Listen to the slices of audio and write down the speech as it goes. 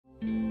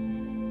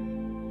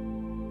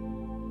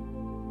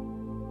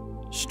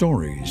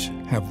Stories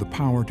have the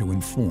power to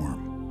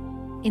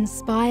inform,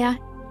 inspire,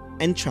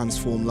 and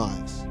transform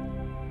lives.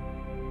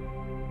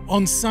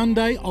 On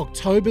Sunday,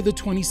 October the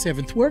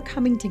 27th, we're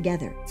coming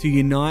together to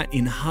unite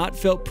in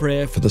heartfelt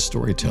prayer for the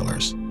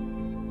storytellers,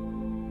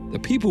 the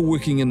people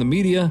working in the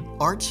media,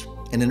 arts,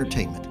 and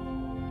entertainment.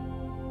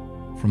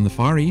 From the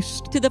Far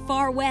East to the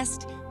Far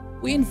West,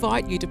 we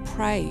invite you to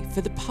pray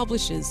for the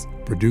publishers,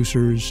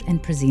 producers,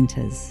 and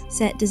presenters,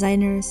 set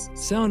designers,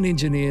 sound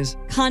engineers,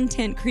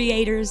 content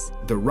creators,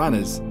 the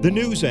runners, the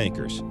news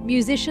anchors,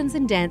 musicians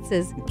and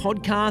dancers,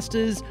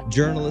 podcasters,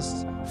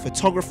 journalists,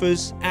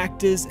 photographers,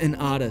 actors, and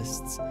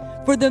artists.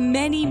 For the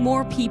many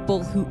more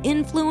people who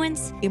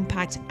influence,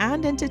 impact,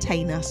 and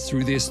entertain us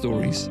through their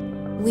stories.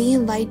 We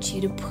invite you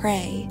to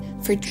pray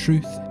for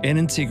truth and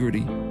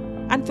integrity,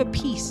 and for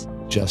peace,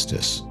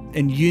 justice,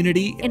 and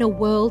unity in a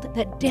world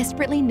that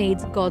desperately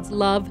needs God's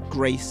love,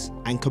 grace,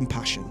 and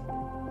compassion.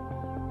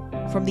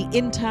 From the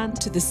intern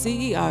to the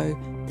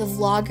CEO, the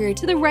vlogger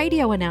to the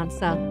radio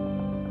announcer.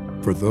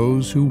 For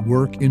those who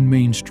work in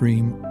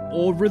mainstream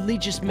or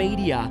religious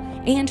media,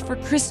 and for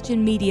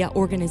Christian media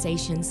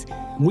organizations,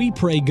 we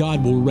pray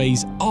God will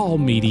raise all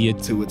media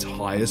to its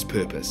highest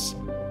purpose.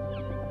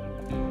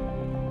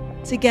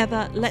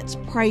 Together, let's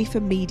pray for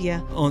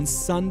media. On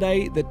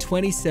Sunday, the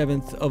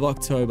 27th of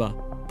October.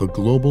 The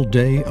Global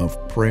Day of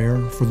Prayer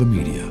for the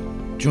Media.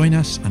 Join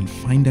us and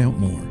find out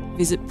more.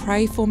 Visit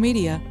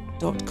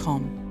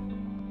prayformedia.com.